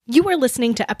You are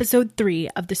listening to episode 3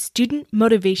 of the Student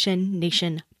Motivation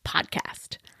Nation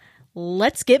podcast.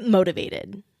 Let's get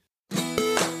motivated.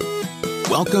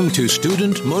 Welcome to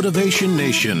Student Motivation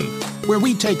Nation, where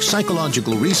we take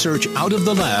psychological research out of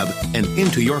the lab and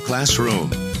into your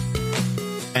classroom.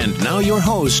 And now your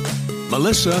host,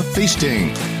 Melissa Feasting.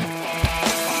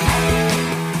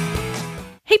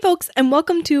 Hey folks, and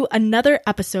welcome to another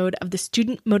episode of the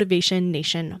Student Motivation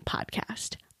Nation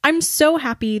podcast. I'm so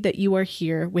happy that you are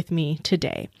here with me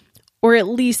today, or at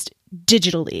least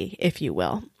digitally, if you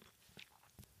will.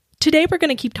 Today, we're going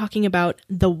to keep talking about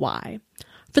the why.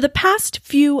 For the past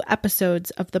few episodes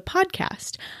of the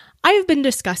podcast, I have been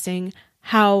discussing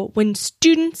how when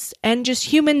students and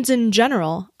just humans in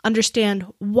general understand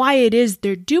why it is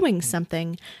they're doing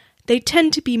something, they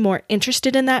tend to be more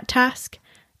interested in that task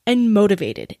and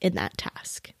motivated in that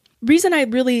task. Reason I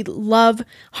really love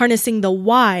harnessing the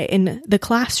why in the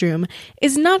classroom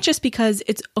is not just because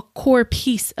it's a core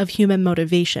piece of human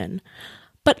motivation,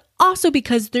 but also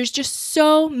because there's just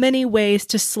so many ways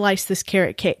to slice this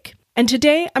carrot cake. And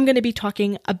today I'm going to be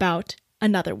talking about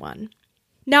another one.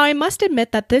 Now, I must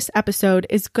admit that this episode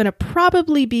is going to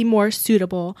probably be more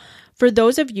suitable for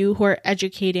those of you who are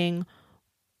educating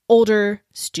older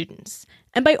students.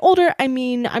 And by older, I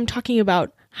mean I'm talking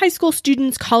about high school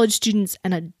students, college students,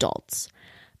 and adults.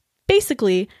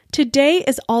 Basically, today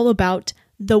is all about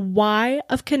the why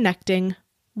of connecting,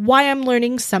 why I'm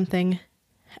learning something,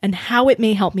 and how it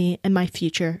may help me in my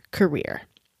future career.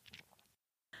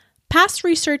 Past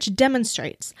research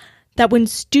demonstrates that when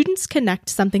students connect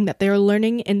something that they are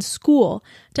learning in school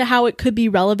to how it could be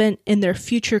relevant in their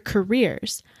future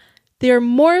careers, they are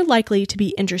more likely to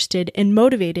be interested and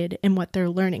motivated in what they're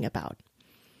learning about.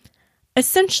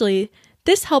 Essentially,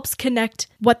 this helps connect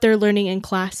what they're learning in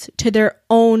class to their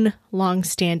own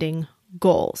long-standing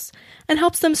goals and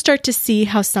helps them start to see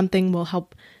how something will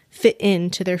help fit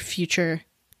into their future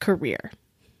career.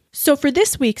 So for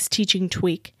this week's teaching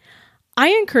tweak, I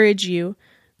encourage you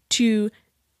to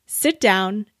sit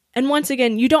down, and once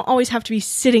again, you don't always have to be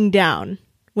sitting down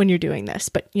when you're doing this,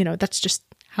 but that's just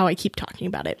how I keep talking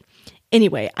about it.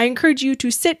 Anyway, I encourage you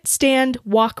to sit, stand,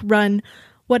 walk, run,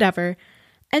 whatever,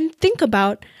 and think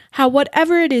about how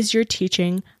whatever it is you're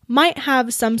teaching might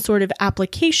have some sort of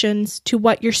applications to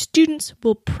what your students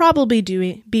will probably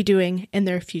be doing in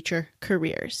their future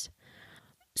careers.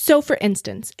 So for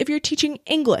instance, if you're teaching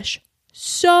English,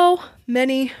 so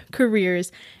many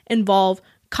careers involve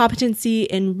competency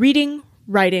in reading,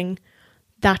 writing,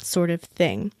 that sort of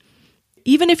thing.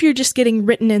 Even if you're just getting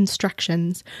written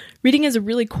instructions, reading is a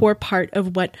really core part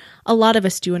of what a lot of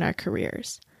us do in our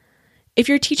careers. If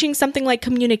you're teaching something like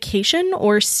communication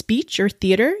or speech or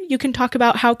theater, you can talk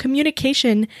about how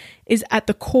communication is at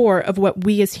the core of what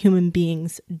we as human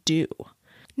beings do.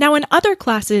 Now, in other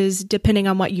classes, depending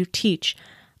on what you teach,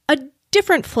 a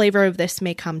different flavor of this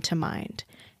may come to mind.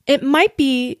 It might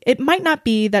not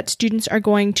be that students are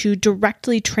going to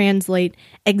directly translate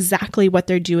exactly what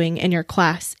they're doing in your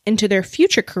class into their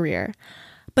future career,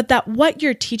 but that what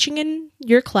you're teaching in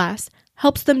your class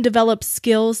helps them develop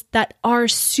skills that are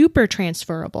super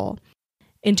transferable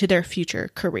into their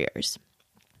future careers.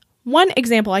 One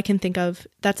example I can think of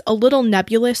that's a little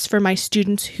nebulous for my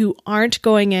students who aren't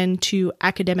going into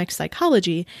academic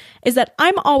psychology is that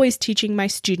I'm always teaching my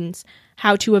students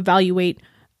how to evaluate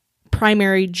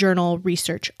primary journal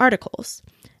research articles.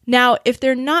 Now, if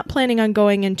they're not planning on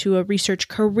going into a research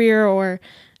career or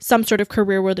some sort of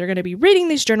career where they're going to be reading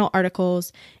these journal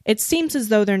articles, it seems as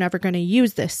though they're never going to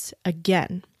use this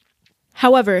again.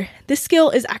 However, this skill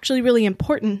is actually really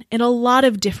important in a lot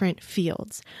of different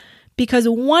fields, because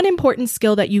one important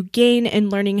skill that you gain in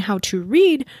learning how to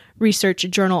read research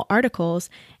journal articles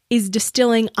is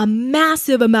distilling a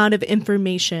massive amount of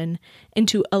information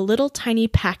into a little tiny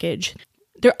package.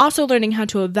 They're also learning how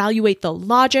to evaluate the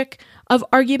logic of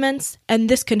arguments, and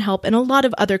this can help in a lot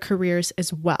of other careers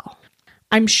as well.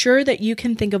 I'm sure that you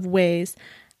can think of ways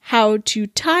how to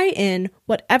tie in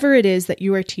whatever it is that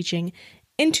you are teaching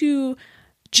into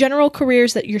general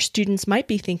careers that your students might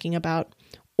be thinking about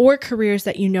or careers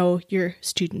that you know your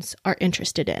students are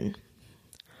interested in.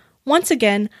 Once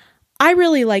again, I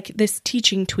really like this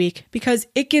teaching tweak because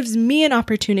it gives me an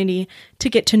opportunity to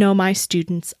get to know my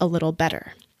students a little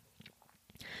better.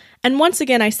 And once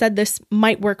again, I said this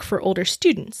might work for older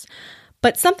students,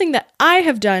 but something that I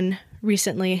have done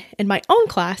recently in my own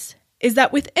class is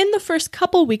that within the first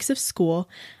couple weeks of school,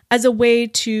 as a way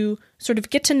to sort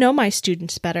of get to know my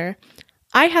students better,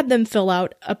 I had them fill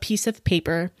out a piece of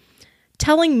paper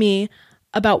telling me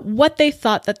about what they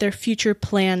thought that their future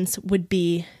plans would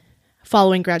be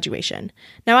following graduation.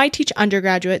 Now, I teach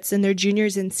undergraduates and they're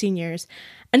juniors and seniors,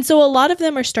 And so a lot of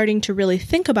them are starting to really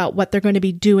think about what they're going to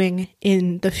be doing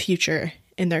in the future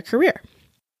in their career.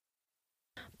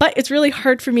 But it's really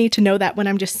hard for me to know that when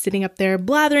I'm just sitting up there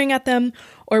blathering at them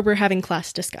or we're having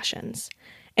class discussions.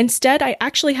 Instead, I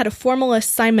actually had a formal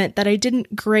assignment that I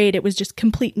didn't grade. It was just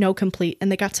complete, no complete,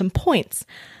 and they got some points.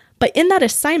 But in that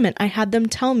assignment, I had them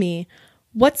tell me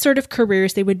what sort of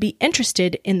careers they would be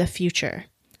interested in the future.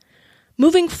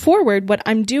 Moving forward, what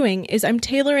I'm doing is I'm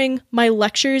tailoring my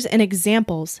lectures and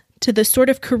examples to the sort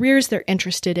of careers they're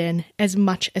interested in as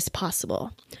much as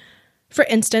possible. For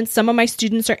instance, some of my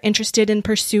students are interested in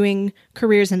pursuing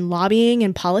careers in lobbying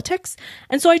and politics,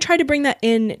 and so I try to bring that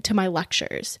into my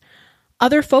lectures.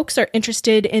 Other folks are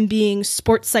interested in being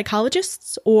sports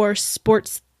psychologists or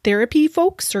sports therapy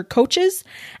folks or coaches,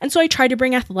 and so I try to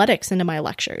bring athletics into my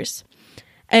lectures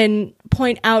and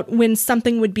point out when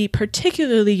something would be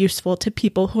particularly useful to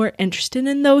people who are interested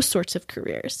in those sorts of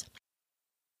careers.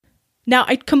 Now,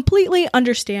 I completely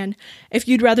understand if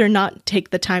you'd rather not take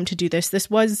the time to do this.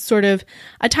 This was sort of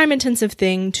a time-intensive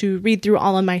thing to read through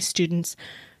all of my students'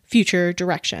 future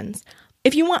directions.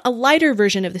 If you want a lighter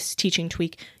version of this teaching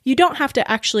tweak, you don't have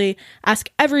to actually ask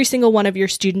every single one of your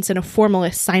students in a formal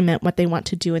assignment what they want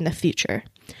to do in the future.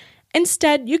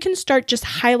 Instead, you can start just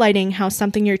highlighting how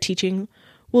something you're teaching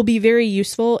will be very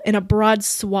useful in a broad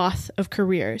swath of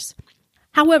careers.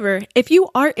 However, if you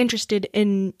are interested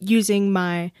in using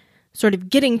my sort of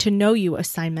getting to know you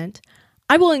assignment,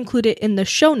 I will include it in the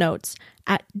show notes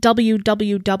at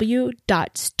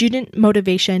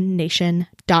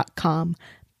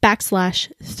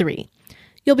www.studentmotivationnation.com/3.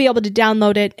 You'll be able to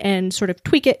download it and sort of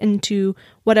tweak it into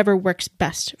whatever works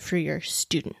best for your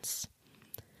students.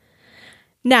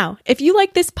 Now, if you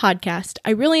like this podcast,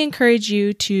 I really encourage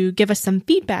you to give us some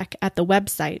feedback at the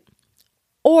website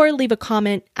or leave a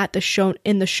comment at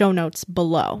in the show notes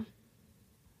below.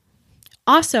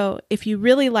 Also, if you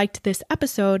really liked this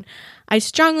episode, I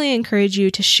strongly encourage you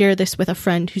to share this with a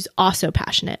friend who's also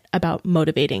passionate about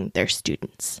motivating their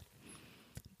students.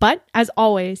 But as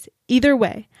always, either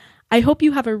way, I hope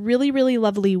you have a really, really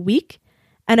lovely week,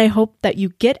 and I hope that you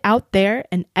get out there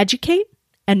and educate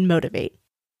and motivate.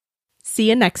 See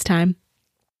you next time.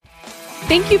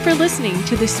 Thank you for listening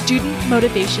to the Student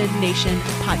Motivation Nation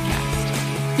podcast.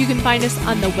 You can find us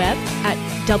on the web at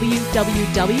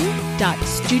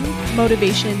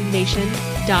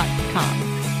www.studentmotivationnation.com.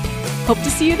 Hope to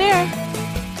see you there.